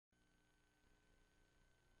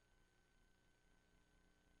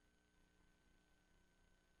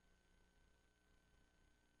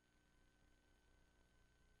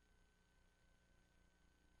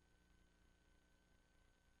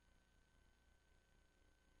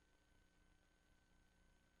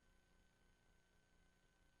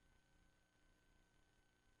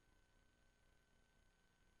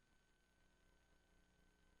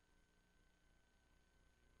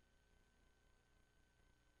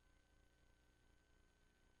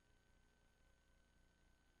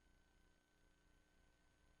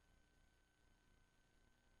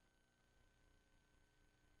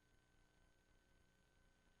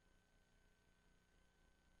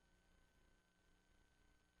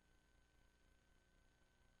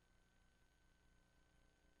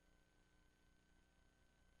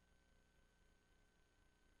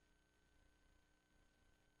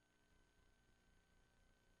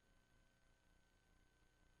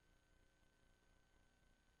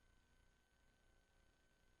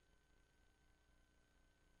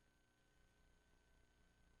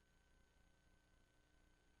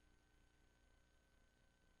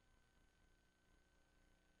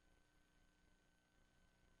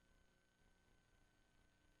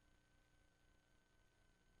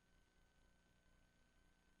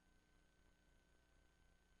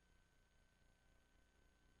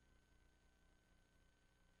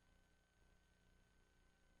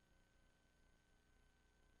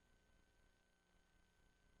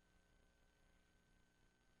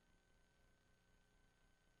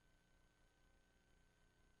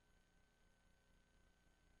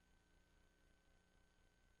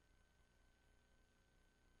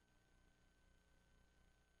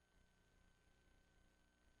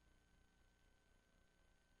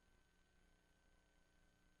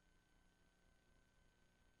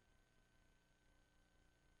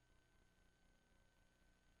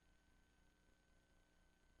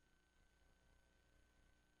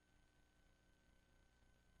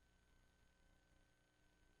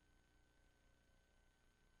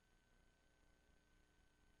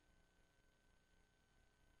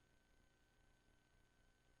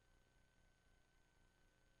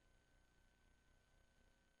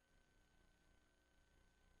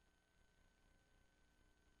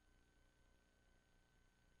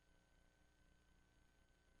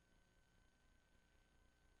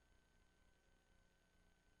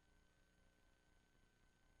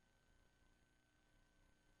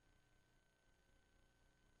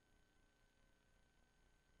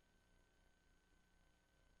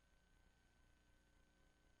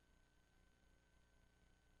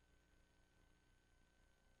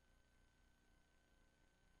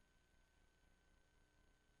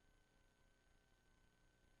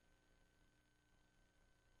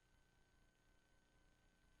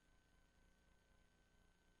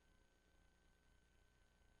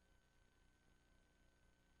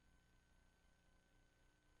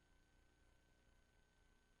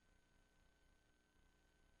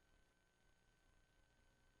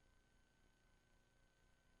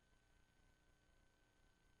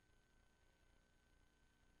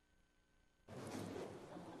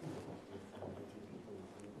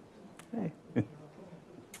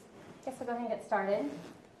go ahead and get started.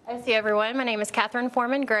 I see everyone. My name is Catherine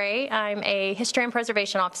Foreman Gray. I'm a History and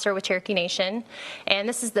Preservation Officer with Cherokee Nation, and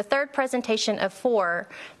this is the third presentation of 4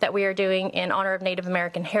 that we are doing in honor of Native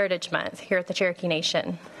American Heritage Month here at the Cherokee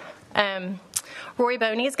Nation. Roy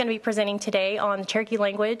Boney is going to be presenting today on the Cherokee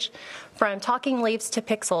language from talking leaves to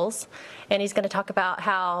pixels, and he's going to talk about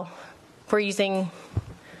how we're using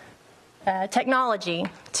technology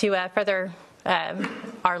to further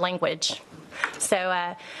our language.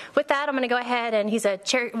 So with that, I'm going to go ahead, and he's a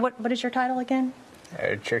what is your title again?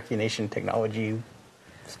 Cherokee Nation Technology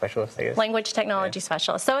Specialist, I guess. Language Technology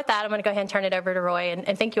Specialist. So with that, I'm going to go ahead and turn it over to Roy,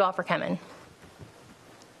 and thank you all for coming.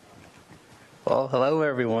 Well, hello,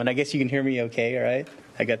 everyone. I guess you can hear me okay, all right?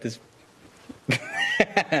 I got this.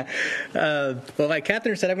 Well, like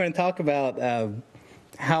Catherine said, I'm going to talk about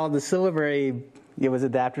how the syllabary was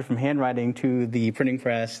adapted from handwriting to the printing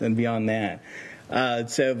press and beyond that.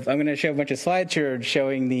 So I'm going to show a bunch of slides here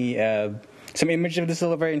showing the some image of the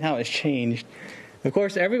syllabary and how it's changed. Of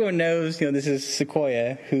course, everyone knows, this is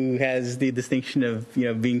Sequoia, who has the distinction of,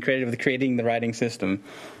 being credited with creating the writing system.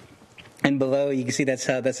 And below, you can see that's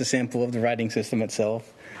a sample of the writing system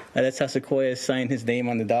itself. That's how Sequoia signed his name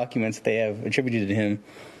on the documents they have attributed to him.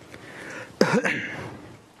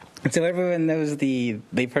 And so everyone knows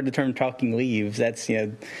they've heard the term talking leaves. That's,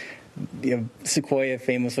 Sequoia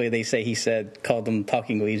famously, called them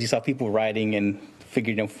talking leaves. He saw people writing and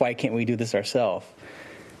figured, why can't we do this ourselves?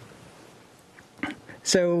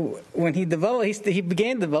 So when he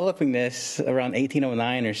began developing this around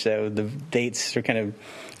 1809 or so. The dates are kind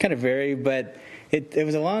of vary, but it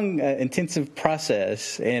was a long, intensive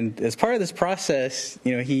process. And as part of this process,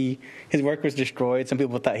 his work was destroyed. Some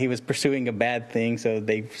people thought he was pursuing a bad thing, so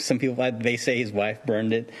some people say his wife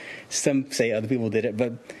burned it. Some say other people did it.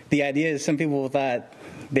 But the idea is some people thought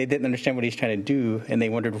they didn't understand what he's trying to do, and they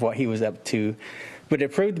wondered what he was up to. But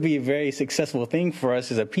it proved to be a very successful thing for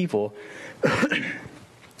us as a people.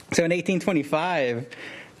 So in 1825,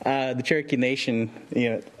 the Cherokee Nation,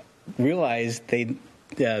 realized they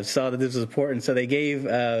saw that this was important, so they gave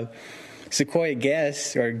Sequoia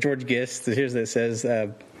Guest, or George Guest, here's that says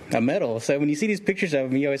a medal. So when you see these pictures of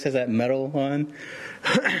him, he always has that medal on.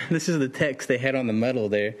 This is the text they had on the medal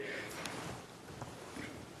there.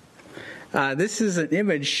 This is an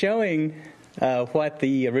image showing what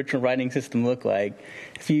the original writing system looked like.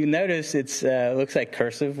 If you notice, it looks like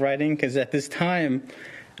cursive writing, because at this time,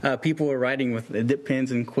 people were writing with dip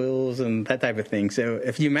pens and quills and that type of thing. So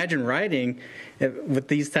if you imagine writing with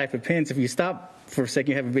these type of pens, if you stop for a second,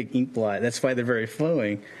 you have a big ink blot. That's why they're very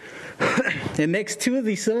flowing. And next two of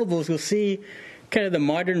these syllables, you'll see kind of the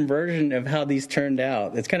modern version of how these turned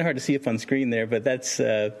out. It's kind of hard to see up on screen there, but that's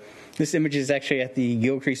this image is actually at the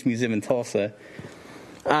Gilcrease Museum in Tulsa.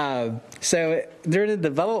 So during the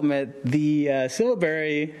development, the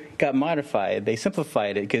syllabary got modified. They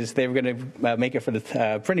simplified it because they were going to make it for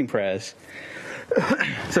the printing press.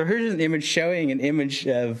 So here's an image showing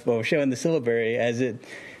the syllabary as it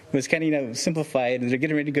was kind of simplified, and they're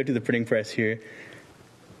getting ready to go to the printing press here.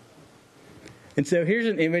 And so here's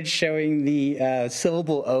an image showing the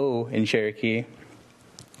syllable O in Cherokee.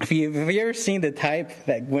 Have you ever seen the type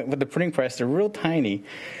that went with the printing press? They're real tiny.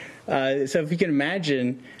 So if you can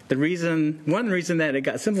imagine, one reason that it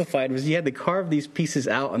got simplified was you had to carve these pieces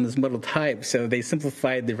out on this metal type, so they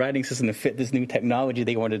simplified the writing system to fit this new technology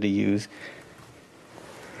they wanted to use.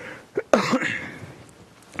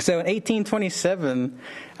 So in 1827,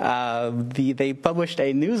 they published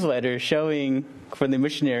a newsletter showing, for the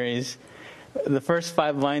missionaries, the first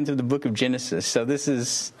 5 lines of the book of Genesis. So this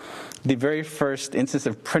is the very first instance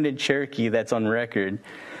of printed Cherokee that's on record.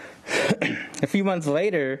 A few months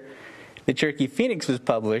later, the Cherokee Phoenix was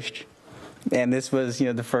published, and this was,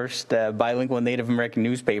 the first bilingual Native American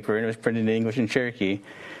newspaper, and it was printed in English and Cherokee.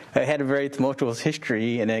 It had a very tumultuous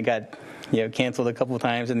history, and it got, canceled a couple of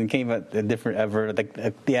times, and then came out a different ever,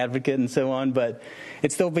 like the Advocate and so on. But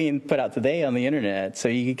it's still being put out today on the internet, so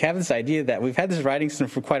you have this idea that we've had this writing system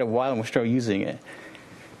for quite a while, and we're still using it.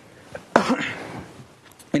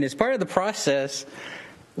 And as part of the process,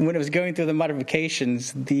 when it was going through the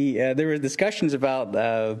modifications, there were discussions about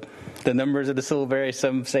the numbers of the syllabary.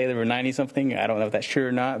 Some say there were 90-something. I don't know if that's true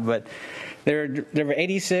or not, but there were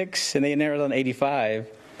 86, and they narrowed down to 85.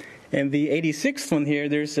 And the 86th one here,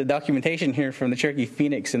 there's a documentation here from the Cherokee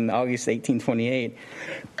Phoenix in August 1828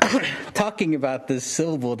 talking about this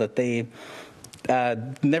syllable that they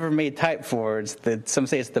never made type for. Some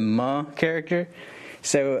say it's the ma character.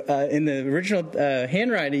 So in the original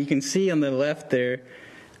handwriting, you can see on the left there,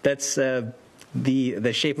 that's the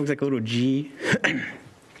shape looks like a little G.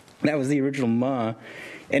 That was the original ma.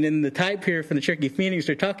 And in the type here from the Cherokee Phoenix,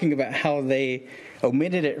 they're talking about how they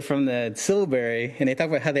omitted it from the syllabary, and they talk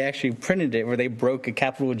about how they actually printed it, where they broke a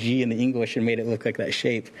capital G in the English and made it look like that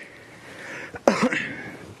shape.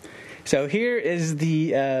 So here is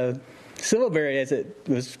the syllabary as it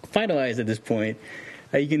was finalized at this point.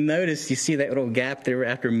 You can notice, you see that little gap there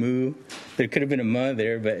after mu. There could have been a ma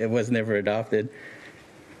there, but it was never adopted.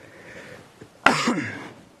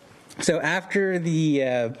 So after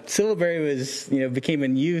the syllabary was, became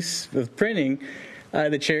in use with printing,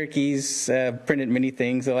 the Cherokees printed many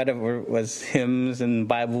things. A lot of it was hymns and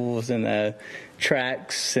Bibles and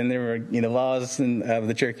tracts, and there were laws of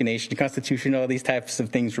the Cherokee Nation, the Constitution, all these types of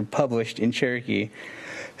things were published in Cherokee.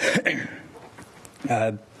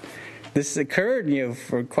 This occurred,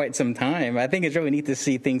 for quite some time. I think it's really neat to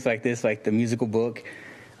see things like this, like the musical book.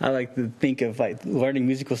 I like to think of learning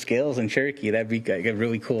musical scales in Cherokee. That'd be a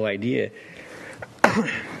really cool idea.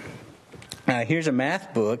 Here's a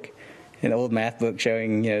math book, an old math book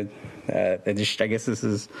showing, I guess this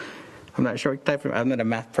is, I'm not sure what type of, I'm not a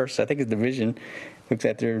math person. I think it's division. Looks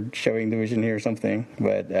like they're showing division here or something.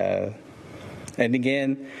 But, and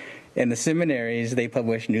again, in the seminaries, they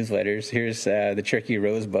publish newsletters. Here's the Cherokee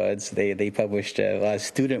Rosebuds. They published a lot of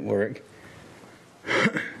student work.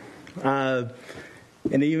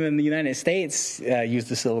 And even the United States used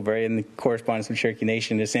the syllabary in the correspondence with Cherokee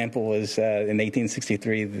Nation. The sample was in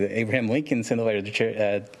 1863, the Abraham Lincoln sent a letter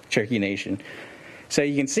to Cherokee Nation. So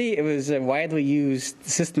you can see it was a widely used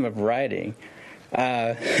system of writing.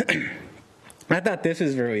 I thought this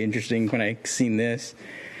was very interesting when I seen this.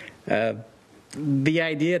 The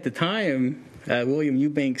idea at the time, William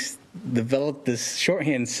Eubanks developed this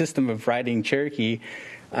shorthand system of writing Cherokee.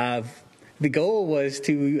 The goal was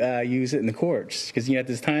to use it in the courts, because at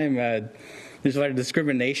this time there's a lot of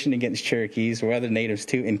discrimination against Cherokees or other natives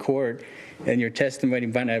too in court, and your testimony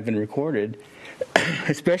might not have been recorded,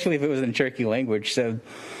 especially if it was in Cherokee language. So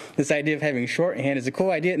this idea of having shorthand is a cool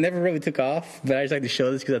idea. It never really took off, but I just like to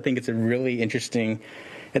show this because I think it's a really interesting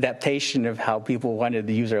adaptation of how people wanted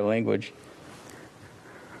to use our language.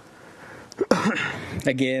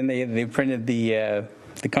 Again, they printed the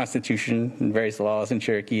Constitution and various laws in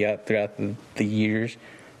Cherokee out throughout the years.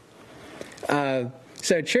 So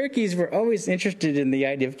Cherokees were always interested in the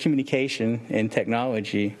idea of communication and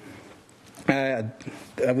technology. We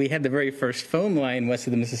had the very first phone line west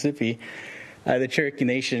of the Mississippi. The Cherokee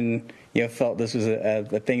Nation, felt this was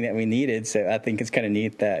a thing that we needed. So I think it's kind of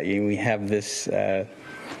neat that we have this.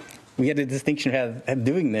 We had the distinction of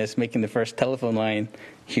doing this, making the first telephone line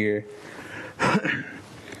here. I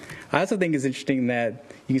also think it's interesting that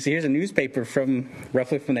you can see here's a newspaper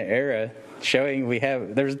roughly from the era showing they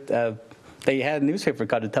had a newspaper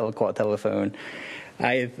called the Telequat Telephone.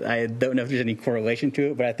 I don't know if there's any correlation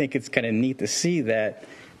to it, but I think it's kind of neat to see that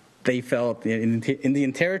they felt in the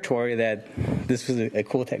Indian Territory that this was a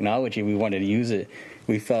cool technology. We wanted to use it.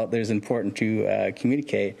 We felt it was important to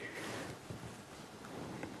communicate.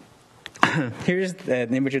 Here's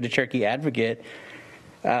an image of the Cherokee Advocate.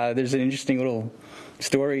 There's an interesting little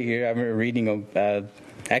story here. I remember reading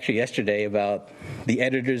actually yesterday about the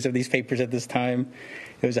editors of these papers at this time.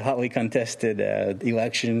 It was a hotly contested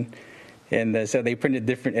election, and so they printed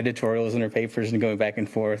different editorials in their papers and going back and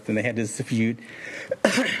forth, and they had this dispute.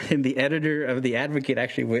 And the editor of the Advocate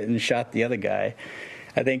actually went and shot the other guy.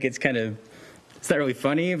 I think it's not really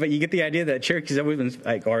funny, but you get the idea that Cherokees have always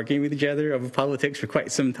been arguing with each other over politics for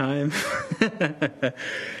quite some time.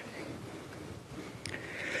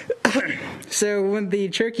 So when the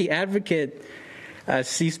Cherokee Advocate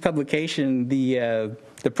ceased publication, the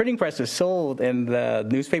printing press was sold, and the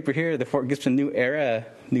newspaper here, the Fort Gibson New Era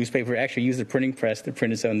newspaper, actually used the printing press to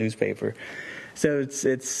print its own newspaper. So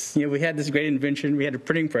it's we had this great invention. We had a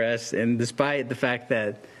printing press, and despite the fact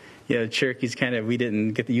that Cherokees we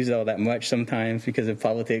didn't get to use it all that much sometimes because of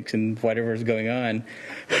politics and whatever was going on,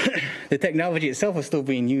 the technology itself was still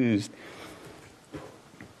being used.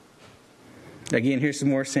 Again, here's some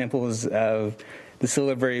more samples of the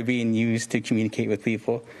syllabary being used to communicate with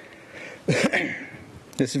people.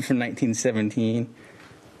 This is from 1917.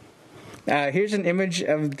 Here's an image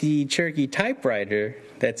of the Cherokee typewriter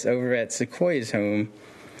that's over at Sequoia's home.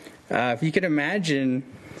 If you could imagine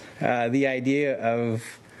the idea of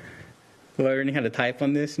learning how to type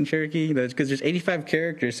on this in Cherokee, because there's 85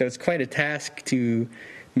 characters, so it's quite a task to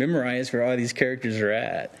memorize where all these characters are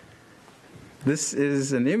at. This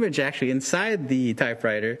is an image actually inside the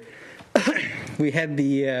typewriter. We had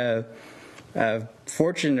the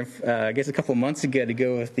fortunate, I guess, a couple of months ago to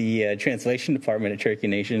go with the translation department at Cherokee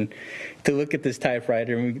Nation to look at this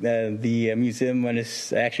typewriter. The museum let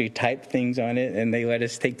us actually type things on it, and they let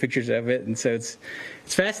us take pictures of it. And so it's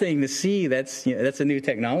fascinating to see. That's a new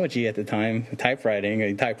technology at the time, typewriting,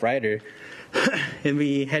 a typewriter. And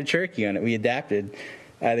we had Cherokee on it. We adapted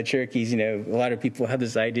the Cherokees. A lot of people have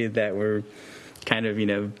this idea that we're kind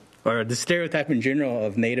of, or the stereotype in general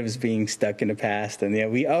of natives being stuck in the past.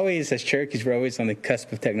 And we always, as Cherokees, we're always on the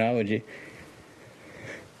cusp of technology.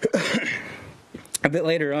 A bit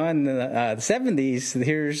later on, in the 70s,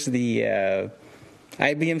 here's the IBM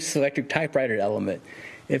Selectric typewriter element.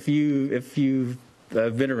 If you've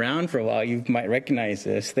been around for a while, you might recognize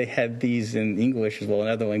this. They had these in English as well, in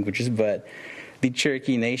other languages, but the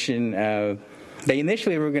Cherokee Nation, they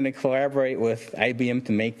initially were going to collaborate with IBM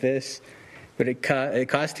to make this, but it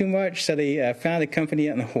cost too much, so they found a company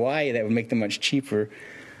out in Hawaii that would make them much cheaper.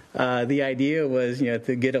 The idea was,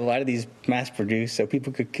 to get a lot of these mass-produced so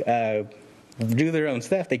people could do their own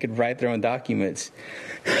stuff. They could write their own documents.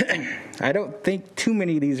 I don't think too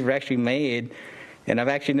many of these were actually made, and I've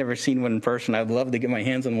actually never seen one in person. I'd love to get my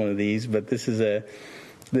hands on one of these, but this is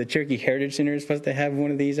the Cherokee Heritage Center is supposed to have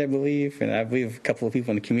one of these, I believe, and I believe a couple of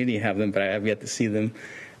people in the community have them, but I have yet to see them.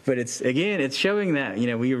 But it's showing that,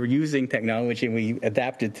 we were using technology and we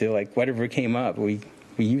adapted to, whatever came up, we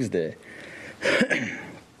used it.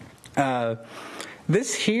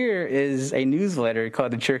 This here is a newsletter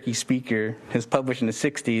called the Cherokee Speaker. It was published in the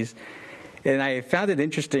 60s. And I found it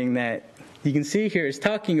interesting that you can see here it's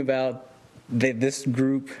talking about this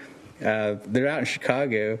group. They're out in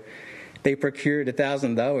Chicago. They procured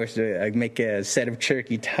 $1,000 to make a set of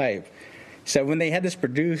Cherokee type. So when they had this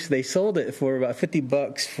produced, they sold it for about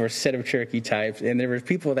 $50 for a set of Cherokee types. And there were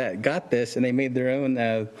people that got this, and they made their own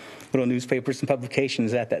little newspapers and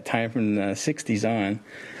publications at that time from the 60s on.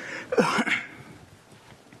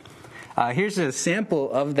 Here's a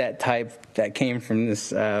sample of that type that came from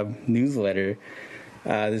this newsletter.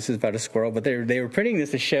 This is about a squirrel, but they were printing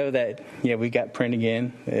this to show that, we got print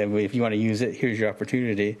again. If you want to use it, here's your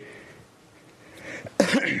opportunity.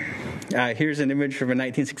 Here's an image from a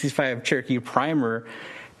 1965 Cherokee primer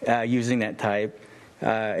using that type.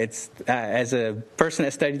 It's as a person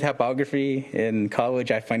that studied typography in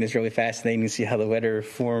college, I find this really fascinating to see how the letter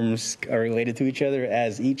forms are related to each other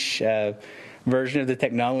as each version of the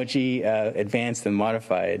technology advanced and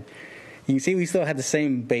modified. You can see we still have the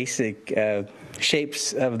same basic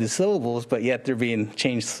shapes of the syllables, but yet they're being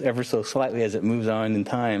changed ever so slightly as it moves on in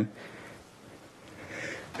time.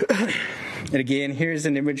 And again, here's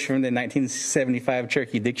an image from the 1975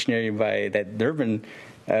 Cherokee Dictionary that Durbin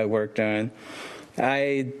worked on.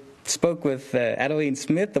 I spoke with Adeline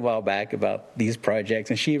Smith a while back about these projects,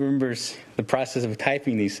 and she remembers the process of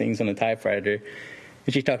typing these things on a typewriter.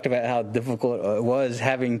 And she talked about how difficult it was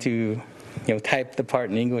having to type the part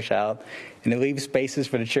in English out and to leave spaces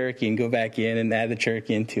for the Cherokee and go back in and add the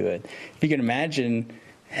Cherokee into it. If you can imagine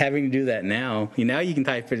having to do that now, now you can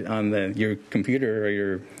type it on your computer or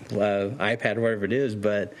your iPad or whatever it is,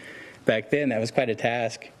 but back then that was quite a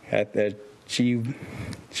task. She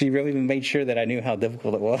really made sure that I knew how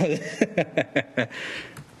difficult it was.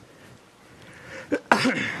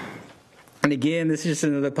 And again, this is just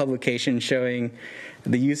another publication showing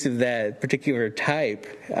the use of that particular type.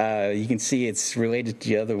 You can see it's related to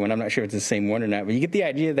the other one. I'm not sure if it's the same one or not, but you get the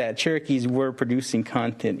idea that Cherokees were producing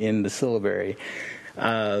content in the syllabary.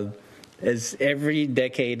 As every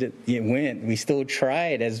decade it went, we still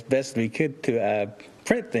tried as best we could to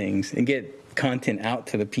print things and get content out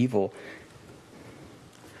to the people.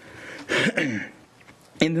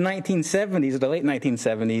 In the 1970s, the late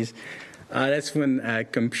 1970s, that's when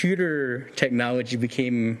computer technology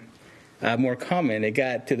became more common. It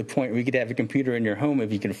got to the point where you could have a computer in your home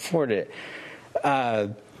if you could afford it.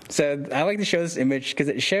 So I like to show this image because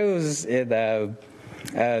it shows it.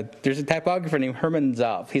 There's a typographer named Hermann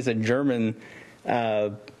Zopf. He's a German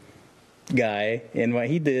guy, and what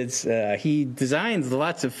he did is he designs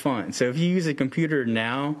lots of fonts. So if you use a computer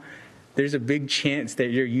now, there's a big chance that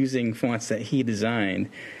you're using fonts that he designed.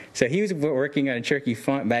 So he was working on a Cherokee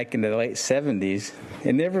font back in the late 70s.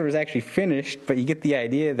 It never was actually finished, but you get the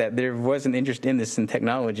idea that there was an interest in this in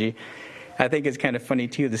technology. I think it's kind of funny,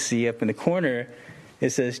 too, to see up in the corner, it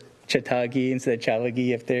says Chautauqua instead of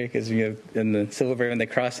Chalagi up there, because in the syllabary, when they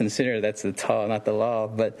cross in the center, that's the ta, not the law.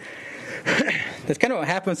 But that's kind of what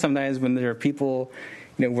happens sometimes when there are people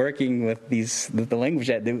working with the language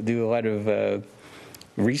that do a lot of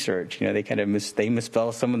research. They kind of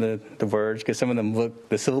misspell some of the words because some of them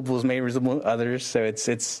the syllables may resemble others. So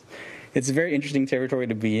it's a very interesting territory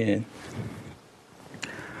to be in.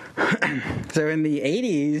 So in the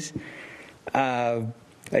 80s,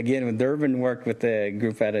 Again, when Durbin worked with a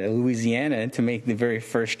group out of Louisiana to make the very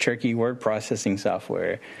first Cherokee word processing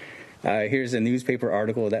software. Here's a newspaper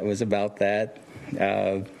article that was about that.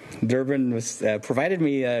 Durbin provided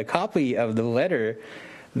me a copy of the letter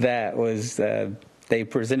that was they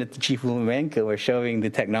presented to Chief Lumenko showing the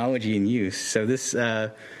technology in use. So this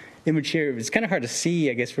image here, it's kind of hard to see,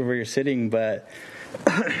 I guess, from where you're sitting, but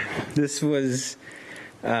this was...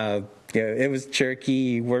 it was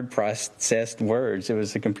Cherokee word processed words. It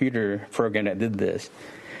was a computer program that did this.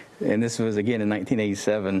 And this was, again, in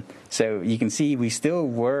 1987. So you can see we still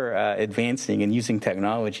were advancing and using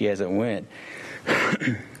technology as it went.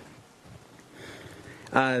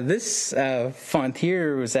 This font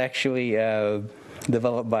here was actually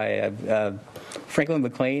developed by Franklin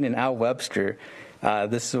McLean and Al Webster.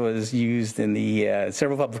 This was used in the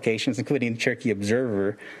several publications, including the Cherokee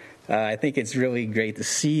Observer. I think it's really great to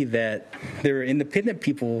see that there are independent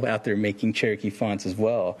people out there making Cherokee fonts as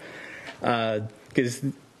well. Because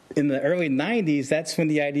in the early 90s, that's when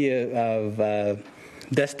the idea of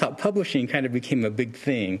desktop publishing kind of became a big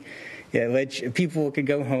thing. People could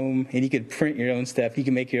go home and you could print your own stuff. You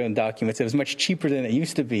could make your own documents. It was much cheaper than it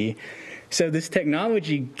used to be. So this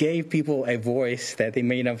technology gave people a voice that they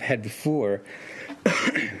may not have had before.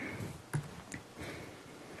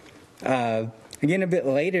 Again, a bit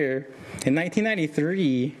later, in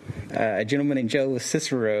 1993, a gentleman named Joe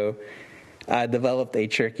Cicero developed a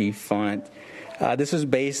Cherokee font. This was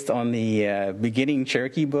based on the Beginning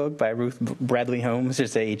Cherokee book by Ruth Bradley Holmes.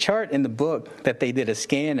 There's a chart in the book that they did a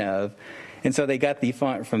scan of, and so they got the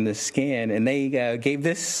font from this scan, and they gave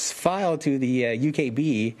this file to the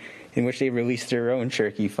UKB, in which they released their own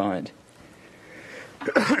Cherokee font.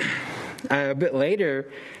 A bit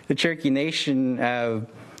later, the Cherokee Nation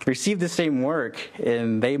received the same work,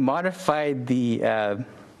 and they modified the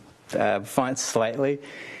font slightly.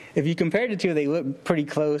 If you compared the two, they look pretty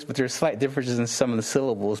close, but there's slight differences in some of the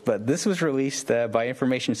syllables. But this was released by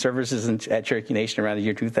Information Services at Cherokee Nation around the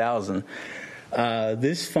year 2000.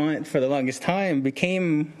 This font, for the longest time,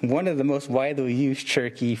 became one of the most widely used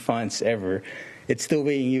Cherokee fonts ever. It's still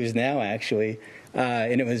being used now, actually.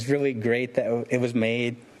 And it was really great that it was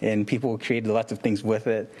made, and people created lots of things with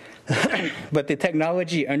it. But the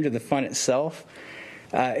technology under the font itself,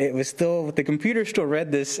 the computer still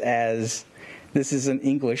read this as, this is an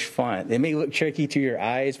English font. It may look Cherokee to your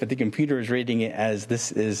eyes, but the computer is reading it as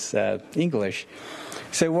this is English.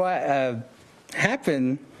 So what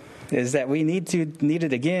happened is that we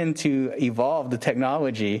needed again to evolve the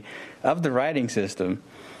technology of the writing system.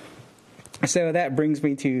 So that brings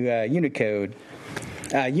me to Unicode.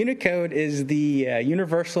 Unicode is the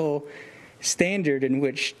universal standard in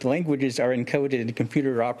which languages are encoded in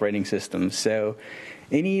computer operating systems. So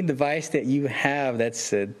any device that you have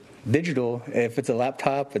that's digital, if it's a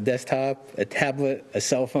laptop, a desktop, a tablet, a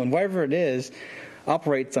cell phone, whatever it is,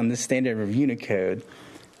 operates on this standard of Unicode.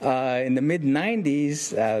 In the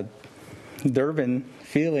mid-90s, Durbin,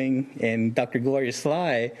 Feeling, and Dr. Gloria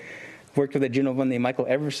Sly worked with a gentleman named Michael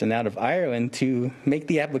Everson out of Ireland to make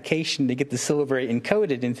the application to get the syllabary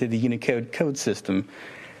encoded into the Unicode code system.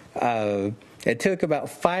 It took about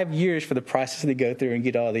 5 years for the process to go through and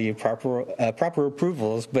get all the proper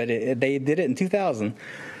approvals, but they did it in 2000.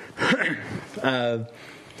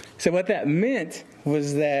 So what that meant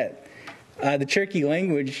was that the Cherokee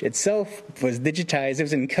language itself was digitized. It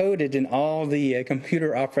was encoded in all the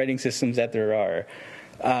computer operating systems that there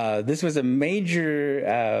are. This was a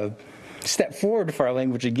major step forward for our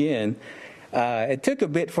language again. It took a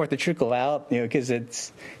bit for it to trickle out, because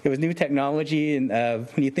it was new technology, and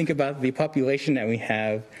when you think about the population that we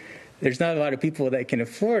have, there's not a lot of people that can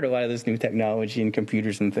afford a lot of this new technology and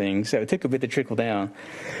computers and things, so it took a bit to trickle down.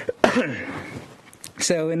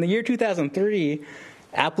 So in the year 2003,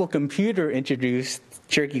 Apple Computer introduced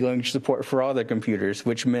Cherokee language support for all their computers,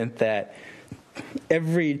 which meant that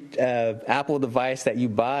every Apple device that you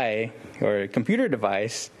buy, or a computer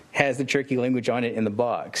device, has the Cherokee language on it in the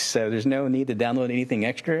box. So there's no need to download anything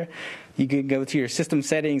extra. You can go to your system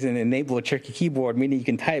settings and enable a Cherokee keyboard, meaning you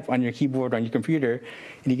can type on your keyboard on your computer,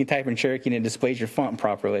 and you can type in Cherokee and it displays your font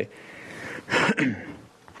properly.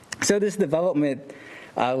 So this development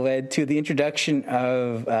led to the introduction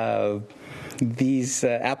of these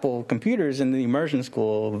Apple computers in the immersion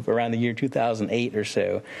school around the year 2008 or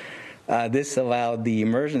so. This allowed the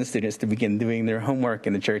immersion students to begin doing their homework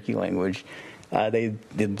in the Cherokee language. They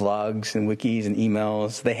did blogs and wikis and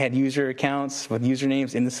emails. They had user accounts with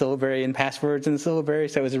usernames in the syllabary and passwords in the syllabary.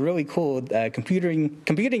 So it was a really cool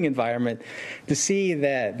computing environment to see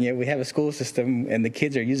that we have a school system and the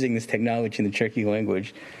kids are using this technology in the Cherokee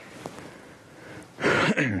language.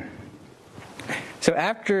 So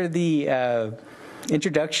after the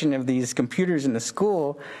introduction of these computers in the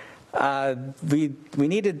school, we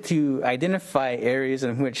needed to identify areas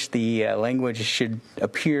in which the language should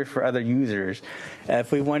appear for other users.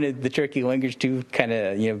 If we wanted the Cherokee language to kind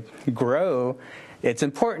of grow, it's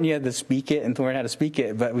important to speak it and to learn how to speak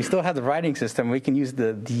it, but we still have the writing system. We can use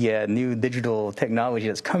the new digital technology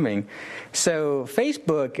that's coming. So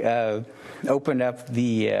Facebook opened up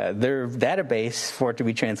their database for it to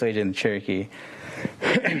be translated into Cherokee.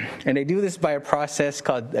 And they do this by a process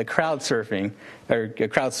called crowdsourcing.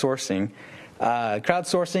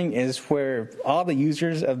 Crowdsourcing is where all the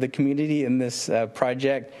users of the community in this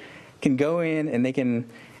project can go in and they can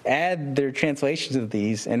add their translations of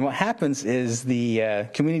these, and what happens is the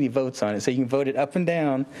community votes on it. So you can vote it up and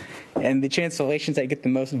down, and the translations that get the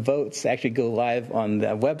most votes actually go live on the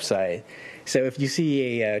website. So if you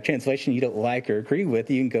see a translation you don't like or agree with,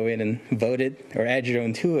 you can go in and vote it or add your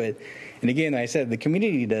own to it. And again, like I said, the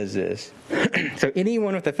community does this. So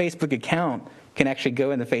anyone with a Facebook account can actually go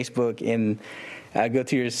into Facebook and go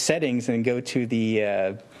to your settings and go to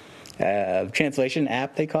the translation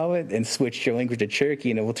app, they call it, and switch your language to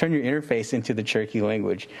Cherokee, and it will turn your interface into the Cherokee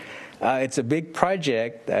language. It's a big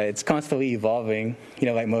project. It's constantly evolving,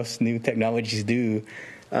 like most new technologies do.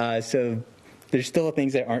 So there's still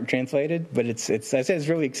things that aren't translated, but I said it's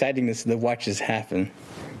really exciting to watch this happen.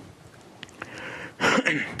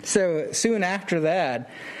 So soon after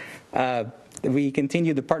that, we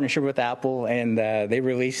continued the partnership with Apple, and they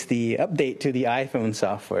released the update to the iPhone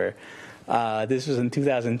software. This was in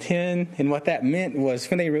 2010, and what that meant was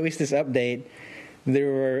when they released this update,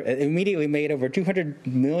 there were immediately made over 200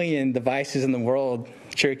 million devices in the world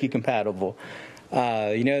Cherokee compatible.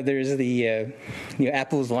 There's the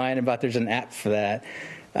Apple's line about there's an app for that.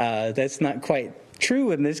 That's not quite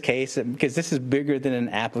true in this case, because this is bigger than an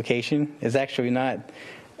application. It's actually not.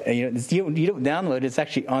 You don't download it. It's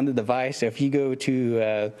actually on the device. So if you go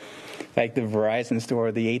to like the Verizon store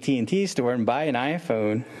or the AT&T store and buy an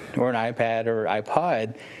iPhone or an iPad or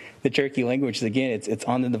iPod, the Cherokee language, again, it's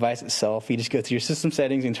on the device itself. You just go to your system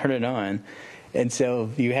settings and turn it on. And so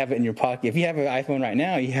you have it in your pocket. If you have an iPhone right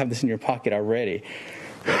now, you have this in your pocket already.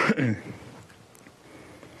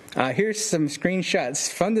 Here's some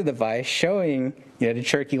screenshots from the device showing the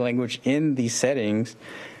Cherokee language in these settings.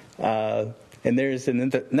 And there's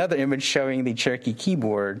another image showing the Cherokee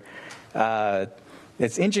keyboard.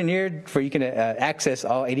 It's engineered for you can access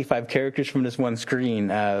all 85 characters from this one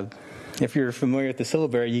screen. If you're familiar with the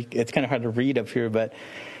syllabary, it's kind of hard to read up here, but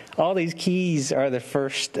all these keys are the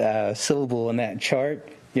first syllable in that chart,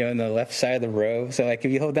 in the left side of the row. So like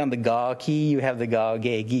if you hold down the ga key, you have the ga,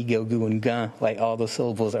 ge, gi, go, gu, and ga. Like all those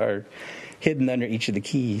syllables are hidden under each of the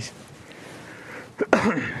keys.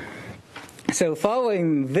 So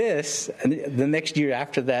following this, the next year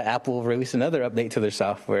after that, Apple released another update to their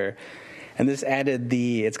software, and this added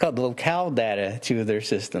it's called the locale data to their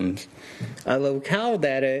systems. Locale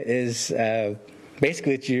data is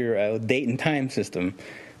basically it's your date and time system.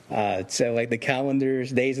 So like the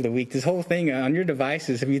calendars, days of the week, this whole thing on your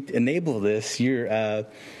devices, if you enable this, your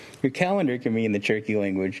calendar can be in the Cherokee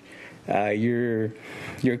language. Your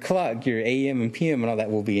clock, your AM and PM and all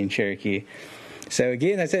that will be in Cherokee. So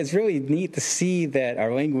again, I said it's really neat to see that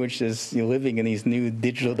our language is living in these new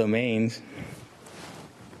digital domains.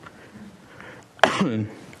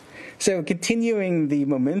 So continuing the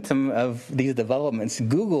momentum of these developments,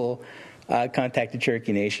 Google contacted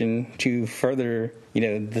Cherokee Nation to further,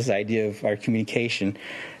 this idea of our communication.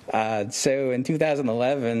 So in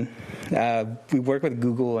 2011, we worked with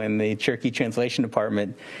Google and the Cherokee Translation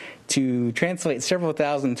Department to translate several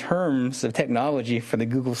thousand terms of technology for the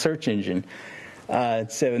Google search engine.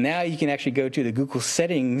 So now you can actually go to the Google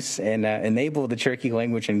settings and enable the Cherokee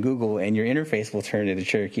language in Google, and your interface will turn into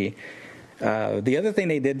Cherokee. The other thing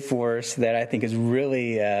they did for us that I think is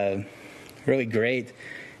really, really great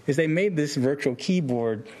is they made this virtual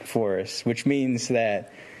keyboard for us, which means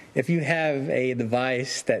that if you have a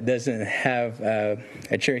device that doesn't have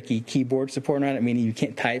a Cherokee keyboard support on it, meaning you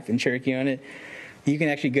can't type in Cherokee on it, you can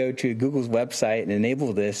actually go to Google's website and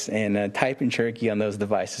enable this and type in Cherokee on those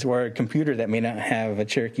devices, or a computer that may not have a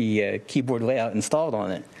Cherokee keyboard layout installed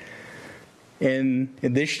on it. And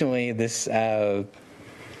additionally, this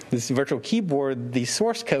virtual keyboard, the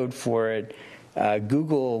source code for it,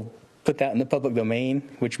 Google put that in the public domain,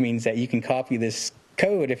 which means that you can copy this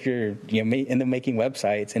code if you're into making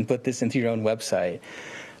websites and put this into your own website.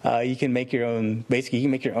 You can make your own, basically, you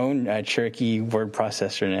can make your own Cherokee word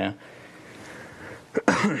processor now.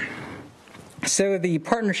 So the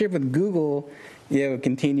partnership with Google,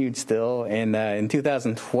 continued still, and in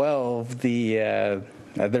 2012, their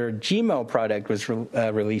Gmail product was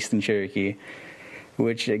released in Cherokee.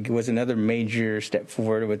 which was another major step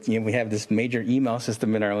forward. With we have this major email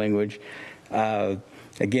system in our language.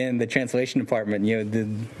 Again, the translation department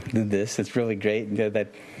did this. It's really great that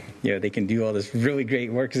they can do all this really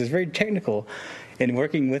great work because it's very technical. And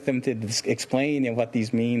working with them to explain what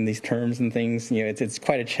these mean, these terms and things, it's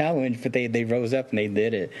quite a challenge. But they rose up and they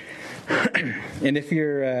did it. And if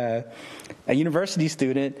you're a university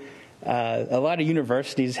student, a lot of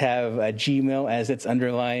universities have Gmail as its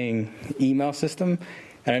underlying email system.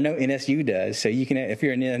 And I know NSU does. So you can, if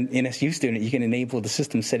you're an NSU student, you can enable the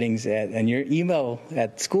system settings and your email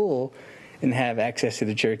at school and have access to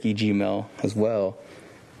the Cherokee Gmail as well.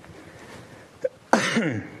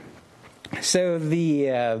 So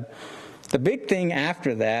the big thing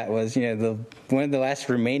after that was, one of the last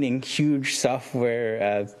remaining huge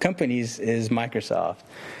software companies is Microsoft.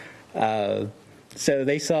 So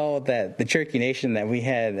they saw that the Cherokee Nation that we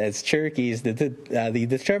had as Cherokees, the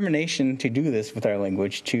determination to do this with our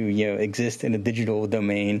language, to exist in a digital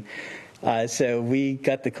domain. So we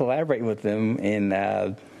got to collaborate with them,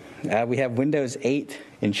 and we have Windows 8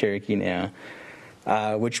 in Cherokee now.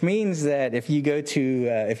 Which means that if you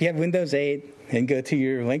if you have Windows 8 and go to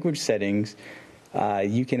your language settings,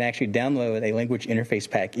 you can actually download a language interface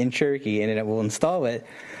pack in Cherokee, and it will install it,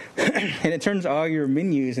 and it turns all your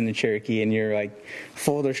menus into Cherokee and your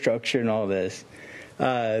folder structure and all this.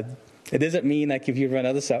 It doesn't mean if you run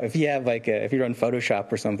other stuff, if you have if you run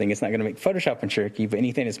Photoshop or something, it's not going to make Photoshop in Cherokee, but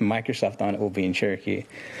anything that's Microsoft on it will be in Cherokee.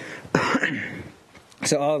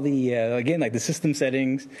 So all the, again, the system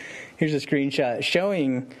settings, here's a screenshot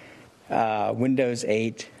showing Windows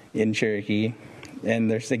 8 in Cherokee. And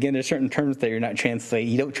there's certain terms that you're not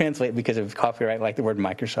translating. You don't translate because of copyright, like the word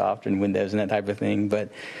Microsoft and Windows and that type of thing. But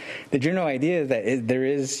the general idea is that there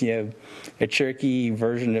is, a Cherokee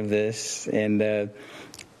version of this. And,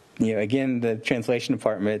 again, the translation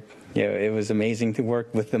department, it was amazing to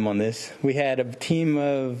work with them on this. We had a team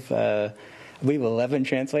of, I believe, 11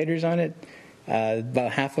 translators on it.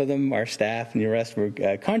 About half of them are staff, and the rest were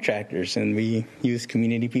contractors. And we used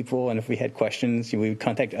community people, and if we had questions, we would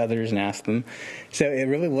contact others and ask them. So it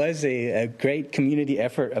really was a great community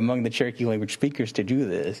effort among the Cherokee language speakers to do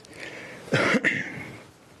this.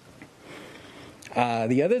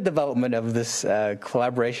 The other development of this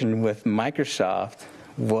collaboration with Microsoft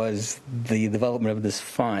was the development of this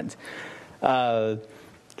font. It's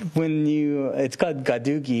called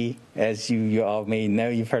Gadugi, as you all may know.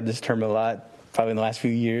 You've heard this term a lot, probably in the last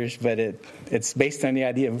few years, but it's based on the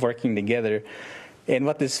idea of working together. And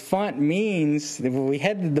what this font means, we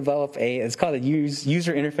had to develop it's called a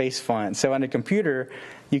user interface font. So on a computer,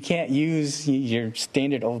 you can't use your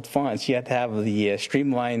standard old fonts. You have to have the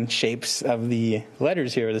streamlined shapes of the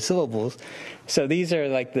letters here, the syllables. So these are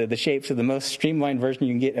the shapes of the most streamlined version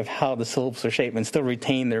you can get of how the syllables are shaped and still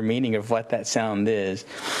retain their meaning of what that sound is.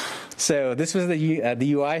 So this was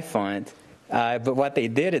the UI font. But what they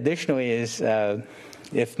did additionally is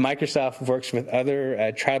if Microsoft works with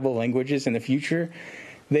other tribal languages in the future,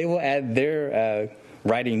 they will add their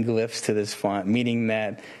writing glyphs to this font, meaning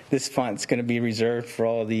that this font's going to be reserved for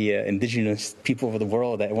all the indigenous people of the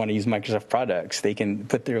world that want to use Microsoft products. They can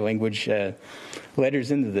put their language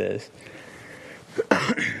letters into this.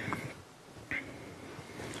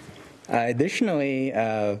 Additionally,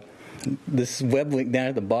 this web link down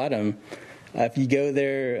at the bottom, if you go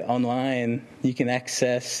there online, you can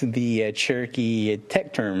access the Cherokee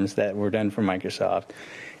tech terms that were done for Microsoft.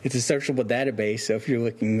 It's a searchable database, so if you're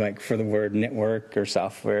looking for the word network or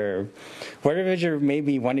software, or whatever it is you're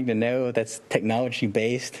maybe wanting to know that's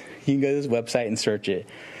technology-based, you can go to this website and search it.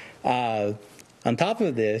 On top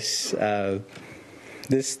of this,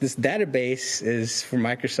 this database is for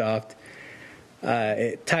Microsoft.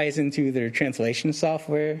 It ties into their translation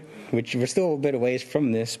software, which we're still a bit of ways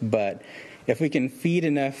from this, but if we can feed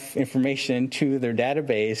enough information to their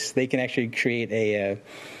database, they can actually create a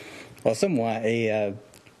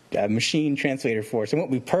machine translator for us. It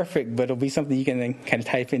won't be perfect, but it'll be something you can then kind of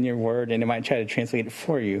type in your word, and it might try to translate it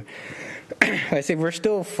for you. I say we're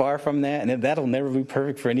still far from that, and that'll never be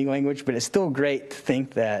perfect for any language, but it's still great to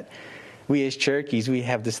think that we as Cherokees, we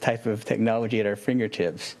have this type of technology at our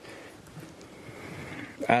fingertips.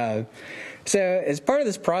 So as part of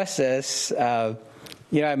this process, I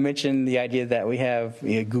mentioned the idea that we have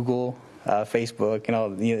Google, Facebook, and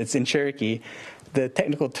all. It's in Cherokee. The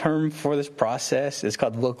technical term for this process is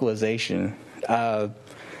called localization.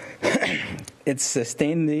 It's a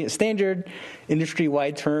standard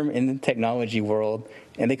industry-wide term in the technology world,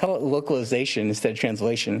 and they call it localization instead of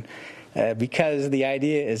translation because the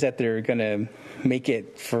idea is that they're going to make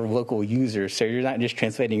it for local users. So you're not just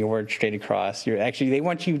translating a word straight across. They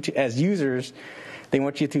want you to, as users, they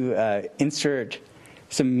want you to insert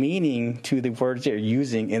some meaning to the words they're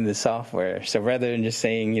using in the software. So rather than just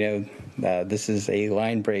saying, this is a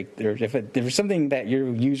line break, or if there's something that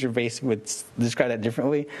your user base would describe that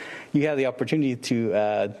differently, you have the opportunity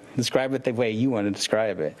to describe it the way you want to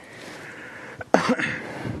describe it.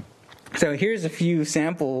 So here's a few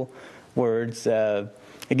sample words. Again,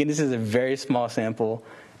 this is a very small sample.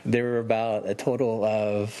 There were about a total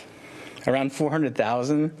of around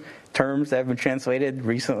 400,000 terms that have been translated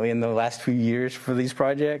recently in the last few years for these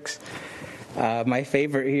projects. My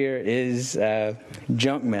favorite here is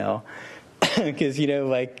junk mail, because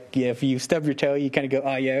if you stub your toe, you kind of go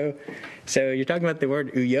 "ayo." So you're talking about the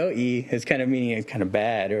word "uyoi" is kind of meaning it's kind of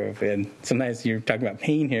bad, and sometimes you're talking about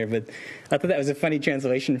pain here. But I thought that was a funny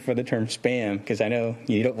translation for the term spam, because I know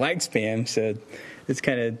you don't like spam, so it's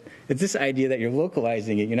this idea that you're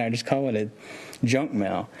localizing it. You're not just calling it junk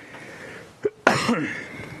mail.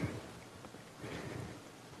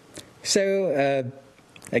 So,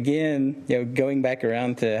 again, going back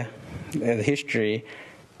around to the history,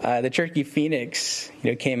 the Cherokee Phoenix,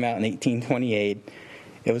 came out in 1828.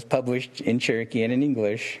 It was published in Cherokee and in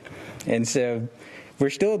English, and so we're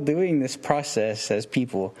still doing this process as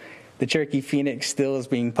people. The Cherokee Phoenix still is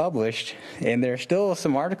being published, and there are still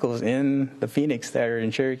some articles in the Phoenix that are in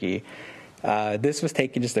Cherokee. This was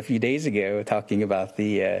taken just a few days ago, talking about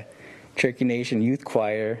the Cherokee Nation Youth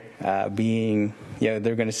Choir being, they're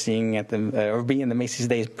going to sing at or be in the Macy's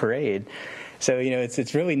Day Parade. So,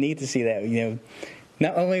 it's really neat to see that,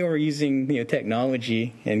 not only are we using,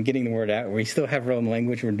 technology and getting the word out, we still have our own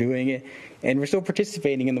language, we're doing it, and we're still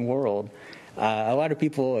participating in the world. A lot of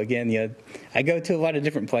people, again, I go to a lot of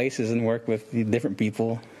different places and work with different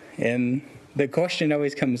people, and the question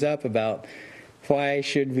always comes up about why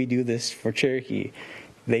should we do this for Cherokee?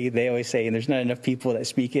 They always say there's not enough people that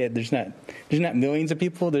speak it. There's not millions of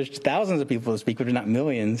people. There's thousands of people that speak, but there's not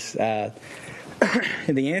millions. And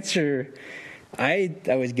the answer I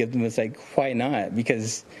always give them is why not?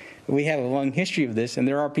 Because we have a long history of this, and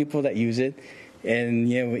there are people that use it. And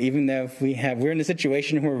even though we're in a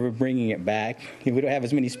situation where we're bringing it back, we don't have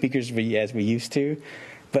as many speakers as we used to.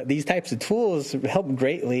 But these types of tools help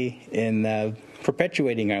greatly in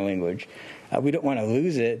perpetuating our language. We don't want to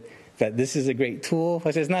lose it. But this is a great tool.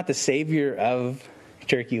 It's not the savior of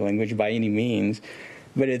Cherokee language by any means,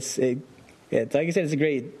 but it's like I said, it's a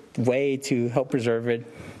great way to help preserve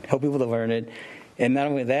it, help people to learn it, and not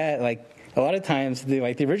only that, a lot of times, the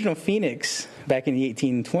original Phoenix back in the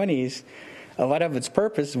 1820s, a lot of its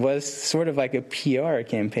purpose was sort of like a PR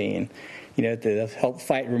campaign, to help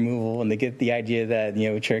fight removal and to get the idea that,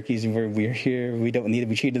 Cherokees, we're here, we don't need to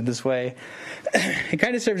be treated this way. It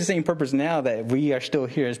kind of serves the same purpose now that we are still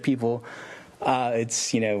here as people.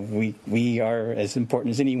 It's, we are as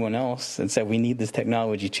important as anyone else, and so we need this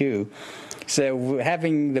technology too. So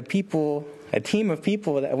having a team of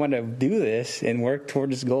people that want to do this and work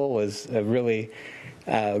toward this goal is really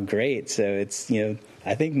great. So it's,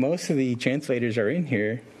 I think most of the translators are in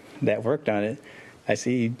here that worked on it. I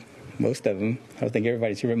see most of them. I don't think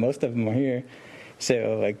everybody's here, but most of them are here.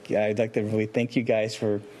 So, I'd like to really thank you guys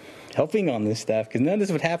for helping on this stuff, because none of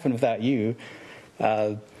this would happen without you.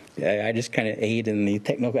 I just kind of aid in the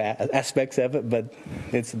technical aspects of it, but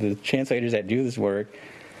it's the translators that do this work.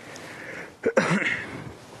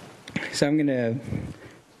 So I'm going to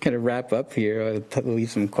kind of wrap up here. I'll leave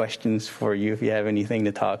some questions for you if you have anything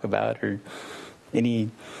to talk about or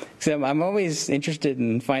so I'm always interested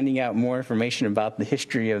in finding out more information about the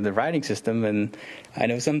history of the writing system, and I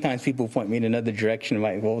know sometimes people point me in another direction,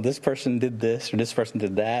 well, this person did this or this person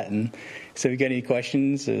did that, and so you got any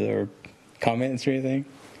questions or comments or anything?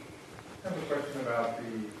 I have a question about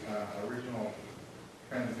the original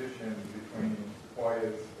transition between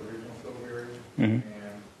Hawaii's original syllabary and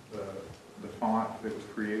the font that was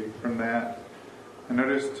created from that. I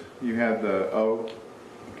noticed you had the O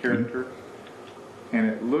character. And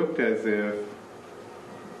it looked as if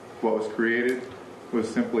what was created was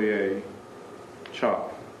simply a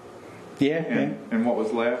chop. Yeah. And what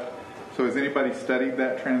was left. So has anybody studied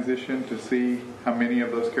that transition to see how many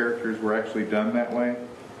of those characters were actually done that way?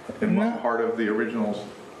 And what part of the original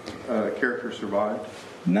character survived?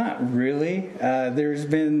 Not really. There's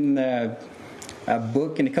been a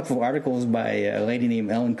book and a couple of articles by a lady named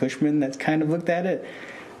Ellen Cushman that's kind of looked at it,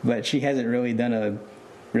 but she hasn't really done a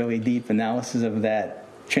really deep analysis of that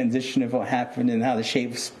transition of what happened and how the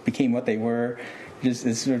shapes became what they were. Just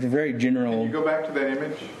it's sort of very general. Can you go back to that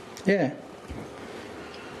image? Yeah.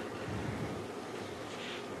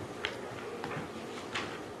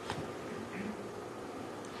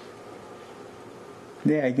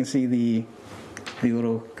 Yeah, you can see the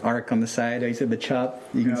little arc on the side. I said the chop.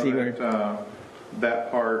 You can see where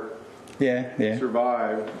that part Yeah.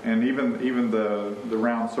 survived, and even the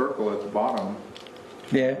round circle at the bottom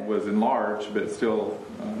was enlarged, but still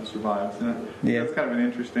survives. And that's kind of an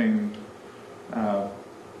interesting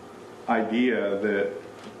idea that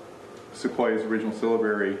Sequoia's original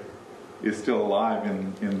syllabary is still alive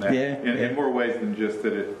in that in more ways than just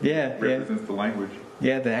that it represents the language.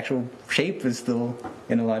 Yeah, the actual shape is still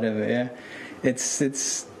in a lot of it. Yeah, it's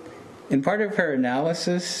in part of her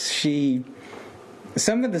analysis.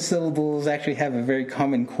 Some of the syllables actually have a very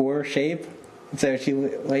common core shape, so she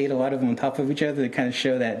laid a lot of them on top of each other to kind of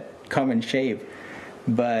show that common shape.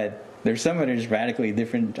 But there's some that are just radically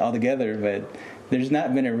different altogether. But there's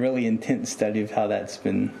not been a really intense study of how that's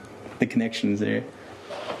been, the connections there.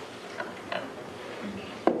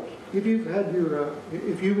 If you've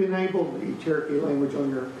enabled the Cherokee language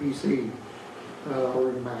on your PC or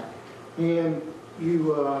your Mac, and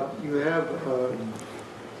you have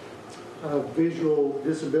a visual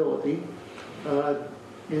disability,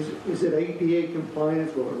 is it APA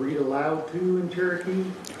compliant? Will it read aloud too in Cherokee?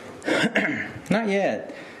 Not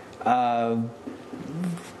yet.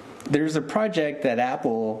 There's a project at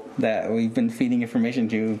Apple that we've been feeding information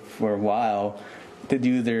to for a while to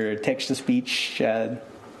do their text-to-speech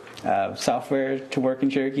software to work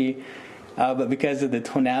in Cherokee, but because of the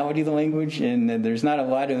tonality of the language, and there's not a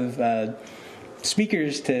lot of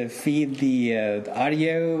speakers to feed the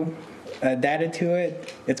audio data to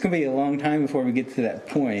it, it's going to be a long time before we get to that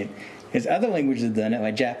point. Because other languages have done it,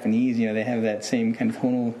 like Japanese, they have that same kind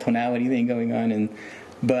of tonality thing going on,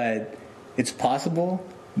 but it's possible,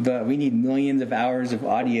 but we need millions of hours of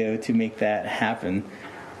audio to make that happen.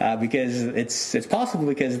 Because it's possible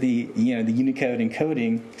because the Unicode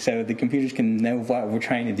encoding, so the computers can know what we're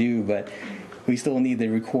trying to do, but we still need to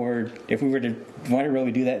record. If we were to want to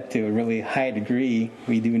really do that to a really high degree,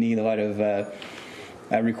 we do need a lot of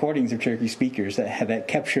recordings of Cherokee speakers that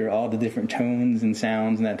capture all the different tones and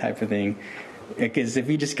sounds and that type of thing. Because if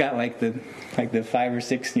you just got like the 5 or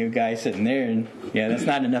 6 guys sitting there, and that's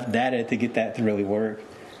not enough data to get that to really work.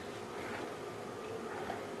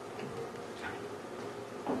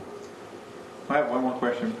 I have one more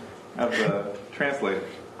question of the translators.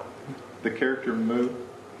 The character moo,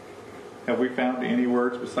 have we found any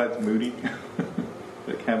words besides moody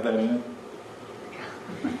that have that in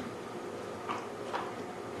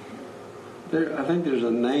it? I think there's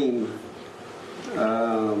a name,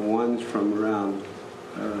 one's from around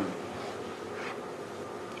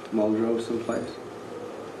Muldrow someplace,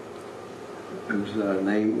 whose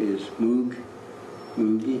name is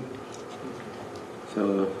Moogie.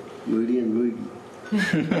 So Moody and Moody. I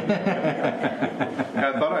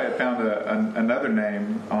thought I had found another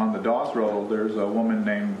name on the DAWS roll. There's a woman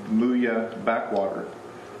named Muya Backwater,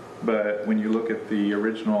 but when you look at the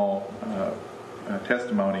original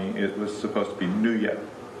testimony, it was supposed to be Nuya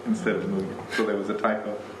instead of Muya, so there was a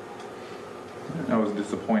typo. I was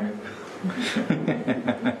disappointed.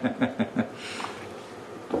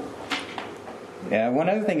 Yeah, one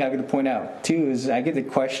other thing I would point out too is I get the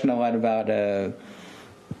question a lot about.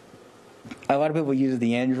 A lot of people use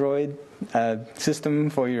the Android system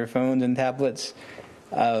for your phones and tablets.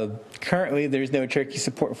 Currently, there's no Cherokee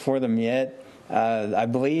support for them yet. I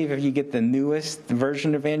believe if you get the newest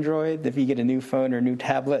version of Android, if you get a new phone or a new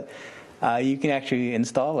tablet, you can actually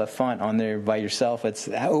install a font on there by yourself. It's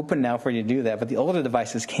open now for you to do that, but the older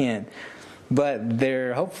devices can't. But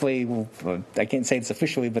there, hopefully, I can't say it's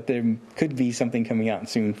officially, but there could be something coming out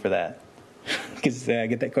soon for that. Because I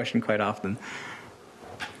get that question quite often.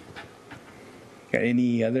 Got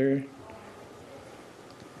any other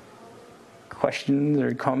questions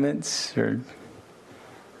or comments or?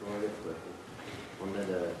 On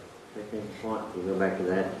the Cherokee Nation font, can you go back to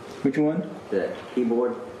that? Which one? The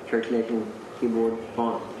keyboard, Cherokee Nation keyboard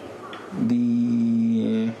font.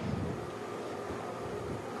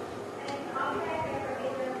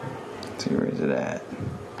 Let's see, where is it at?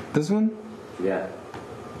 This one? Yeah.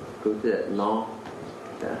 Go to that no.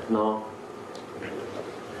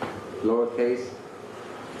 Lowercase.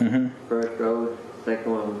 Mm-hmm. First row,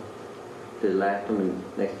 second one to the last one,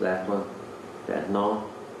 and next to last one. That no.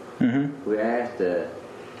 Mm-hmm. We asked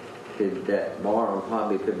could that bar on top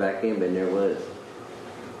be put back in, but there was.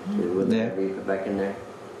 Wouldn't that be put back in there?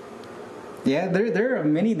 Yeah, there are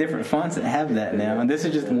many different fonts that have that now, and this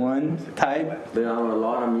is just one type. But on a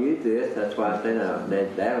lot of them use this. That's why I said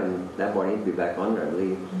that bar needs to be back on there, I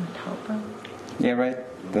believe. Yeah, right.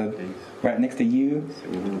 Right next to you.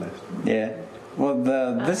 Mm-hmm. Yeah. Well,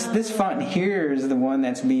 this font here is the one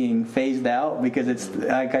that's being phased out because it's,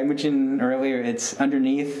 like I mentioned earlier, it's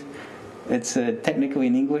underneath. It's technically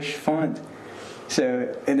an English font.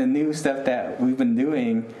 So in the new stuff that we've been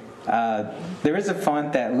doing, There is a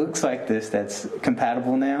font that looks like this that's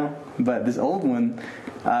compatible now, but this old one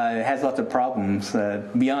has lots of problems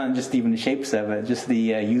beyond just even the shapes of it, just the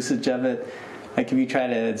usage of it. Like if you try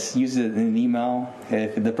to use it in an email,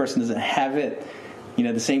 if the person doesn't have it,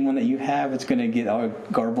 the same one that you have, it's going to get all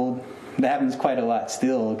garbled. That happens quite a lot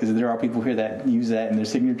still, because there are people here that use that in their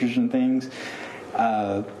signatures and things.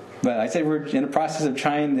 But I said we're in the process of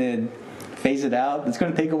trying to phase it out. It's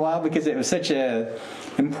going to take a while because it was such a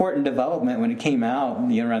important development when it came out,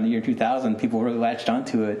 around the year 2000. People really latched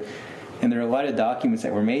onto it, and there are a lot of documents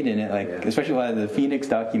that were made in it, especially a lot of the Phoenix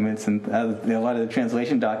documents and a lot of the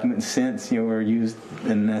translation documents since were used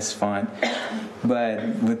in this font. But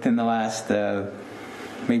within the last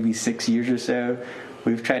maybe 6 years or so,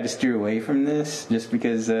 we've tried to steer away from this just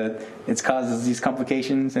because it causes these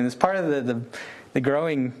complications, and it's part of the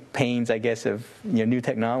growing pains, I guess, of new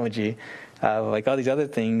technology. Like all these other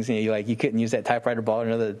things, you couldn't use that typewriter ball or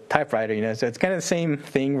another typewriter, so it's kind of the same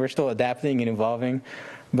thing. We're still adapting and evolving.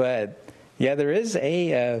 But, yeah, there is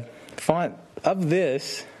a font of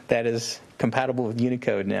this that is compatible with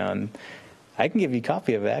Unicode now, and I can give you a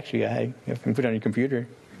copy of it, actually. I can put it on your computer.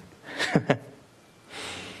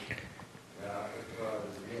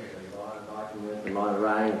 A lot of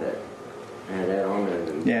writing that had that on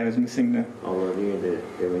there. Yeah, I was missing all of you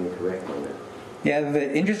that they were incorrect on that. Yeah,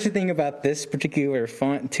 the interesting thing about this particular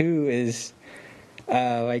font, too, is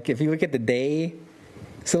if you look at the day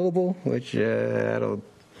syllable, which I don't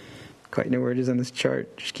quite know where it is on this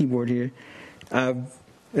chart, just keyboard here.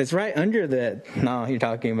 It's right under that you're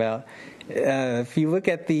talking about. If you look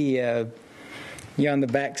at the, on the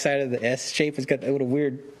back side of the S shape, it's got that little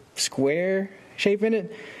weird square shape in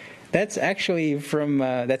it. That's actually from,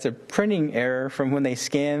 that's a printing error from when they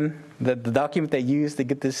scan the document they use to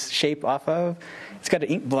get this shape off of. It's got an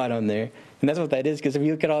ink blot on there. And that's what that is, because if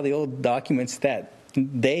you look at all the old documents, that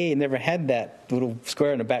they never had that little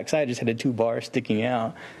square on the back side, just had the two bars sticking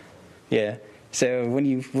out. Yeah. So when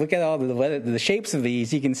you look at all the shapes of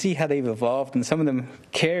these, you can see how they've evolved, and some of them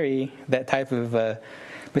carry that type of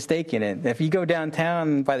mistake in it. If you go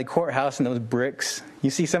downtown by the courthouse and those bricks, you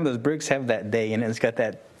see some of those bricks have that day in it. It's got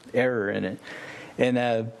that error in it. And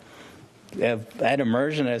at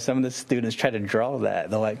immersion, some of the students try to draw that.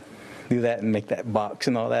 They'll do that and make that box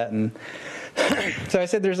and all that. And so I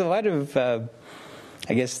said there's a lot of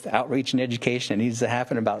outreach and education that needs to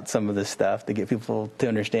happen about some of this stuff to get people to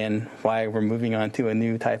understand why we're moving on to a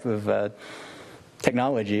new type of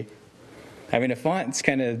technology. I mean, a font's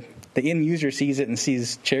kind of, the end user sees it and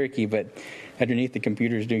sees Cherokee, but underneath the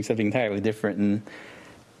computer is doing something entirely different. And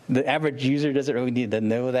the average user doesn't really need to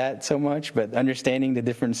know that so much, but understanding the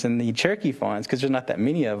difference in the Cherokee fonts, because there's not that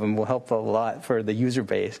many of them, will help a lot for the user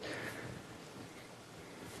base.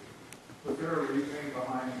 Was there a reasoning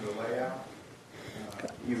behind the layout?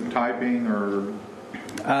 Either typing or...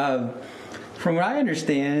 From what I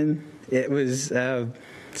understand, it was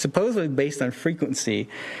supposedly based on frequency.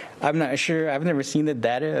 I'm not sure. I've never seen the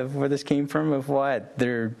data of where this came from, of what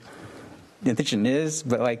their intention is,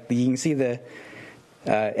 but you can see the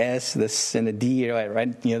S, this, and the D are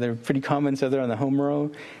right. They're pretty common, so they're on the home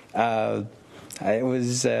row. It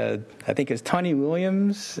was, I think it was Tawny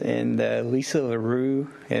Williams and Lisa LaRue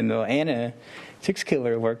and Anna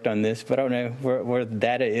Sixkiller worked on this, but I don't know where the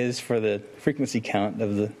data is for the frequency count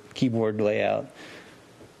of the keyboard layout.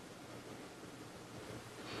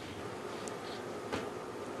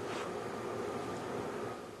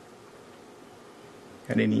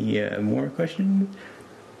 Got any more questions?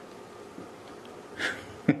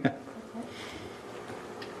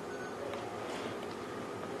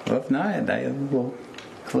 Well, if not, I will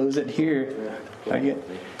close it here.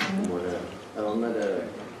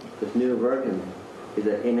 This new version, is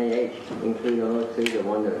the NaH included on those two? The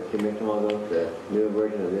one that you mentioned on those, the newer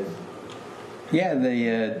version of this? Yeah,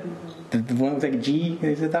 the one with a G.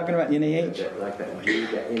 Is it talking about NaH? Like that G,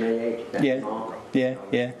 that NaH? That small? Yeah.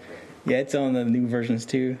 Yeah, it's on the new versions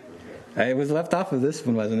too. It was left off of this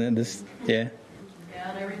one, wasn't it? Yeah,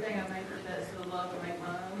 and everything I make for that still love to make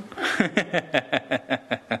my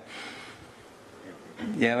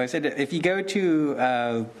own. Yeah, like I said, if you go to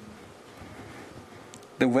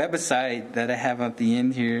the website that I have at the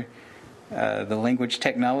end here, the language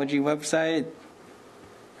technology website,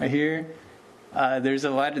 right here, there's a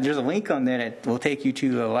link on there that will take you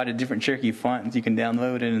to a lot of different Cherokee fonts you can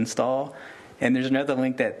download and install. And there's another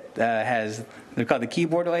link that they're called the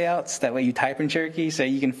keyboard layouts. That way you type in Cherokee, so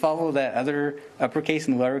you can follow that other uppercase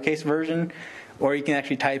and lowercase version, or you can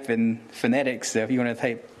actually type in phonetics. So if you want to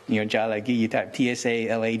type, Jalagi, you type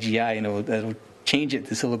TSALAGI, and it'll change it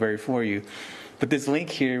to syllabary for you. But this link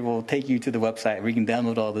here will take you to the website where you can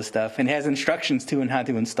download all this stuff, and it has instructions too on how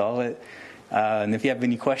to install it. And if you have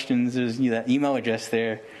any questions, there's that email address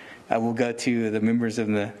there. We'll go to the members of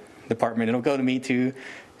the department. It'll go to me too.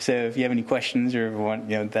 So if you have any questions or want,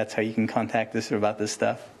 that's how you can contact us about this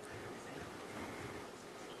stuff.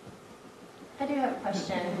 I do have a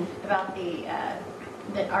question about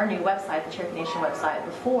our new website, the Cherokee Nation website.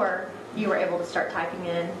 Before, you were able to start typing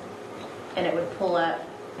in, and it would pull up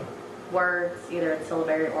words either in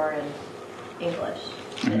syllabary or in English.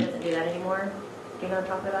 And it doesn't do that anymore. Do you know what I'm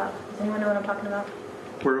talking about? Does anyone know what I'm talking about?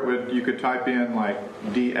 Where you could type in like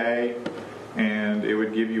DA, and it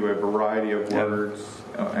would give you a variety of words,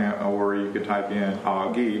 or you could type in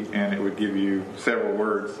Augie, and it would give you several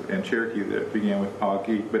words in Cherokee that began with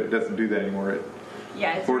Augie, but it doesn't do that anymore.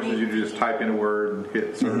 It forces you to just type in a word and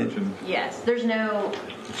hit search. And yes, there's no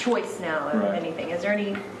choice now of anything. Is there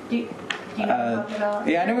any? Do you know what I'm talking about?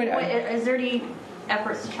 Yeah, I know. Is there any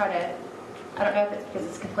efforts to try to? I don't know if it's because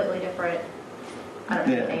it's completely different. I don't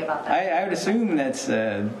know anything about that. I would assume that's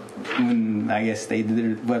when I guess they did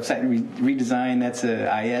their website redesign. That's a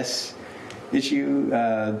IS issue.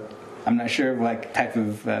 I'm not sure what type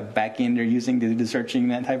of backend they're using to do the searching,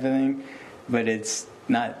 that type of thing, but it's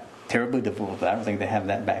not terribly difficult. I don't think they have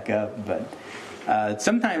that back up, but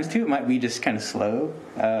sometimes too it might be just kind of slow.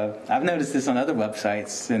 I've noticed this on other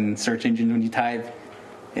websites and search engines when you type.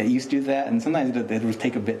 It used to do that, and sometimes it would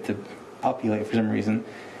take a bit to populate for some reason.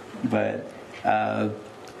 But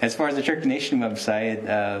as far as the Cherokee Nation website,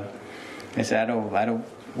 I said I don't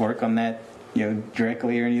work on that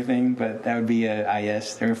directly or anything, but that would be a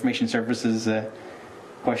IS, their information services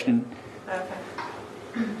question.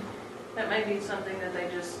 Okay. That may be something that they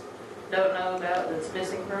just don't know about that's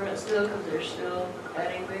missing from it still, because they're still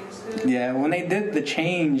adding things to it. Yeah, when they did the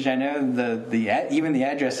change, I know even the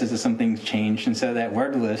addresses of some things changed, and so that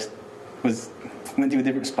word list went to a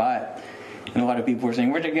different spot. And a lot of people were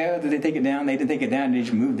saying, "Where'd it go? Did they take it down?" They didn't take it down; they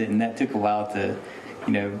just moved it, and that took a while to,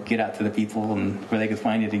 get out to the people and where they could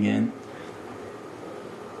find it again.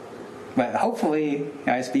 But hopefully,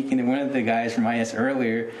 I was speaking to one of the guys from IS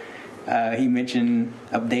earlier. He mentioned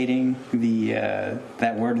updating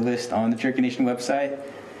that word list on the Cherokee Nation website.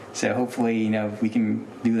 So hopefully, we can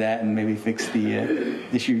do that and maybe fix the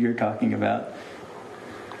issue you're talking about.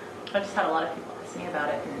 I just had a lot of people ask me about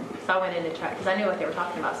it, and so I went in to try because I knew what they were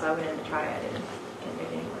talking about. So I went in to try it and couldn't do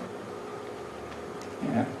it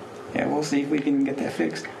anymore. Yeah, we'll see if we can get that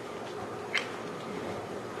fixed.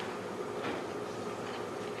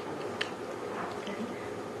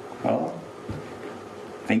 Well,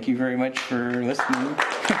 thank you very much for listening.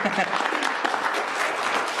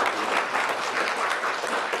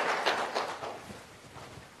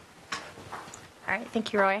 All right,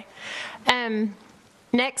 thank you, Roy.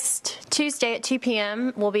 Next Tuesday at 2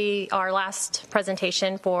 p.m. will be our last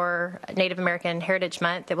presentation for Native American Heritage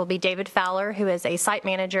Month. It will be David Fowler, who is a site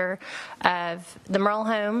manager of the Merle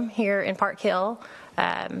Home here in Park Hill,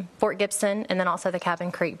 Fort Gibson, and then also the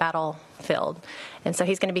Cabin Creek Battlefield. And so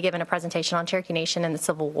he's going to be giving a presentation on Cherokee Nation and the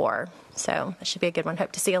Civil War. So that should be a good one.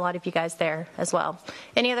 Hope to see a lot of you guys there as well.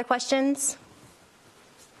 Any other questions?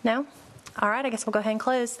 No? All right, I guess we'll go ahead and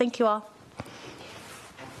close. Thank you all.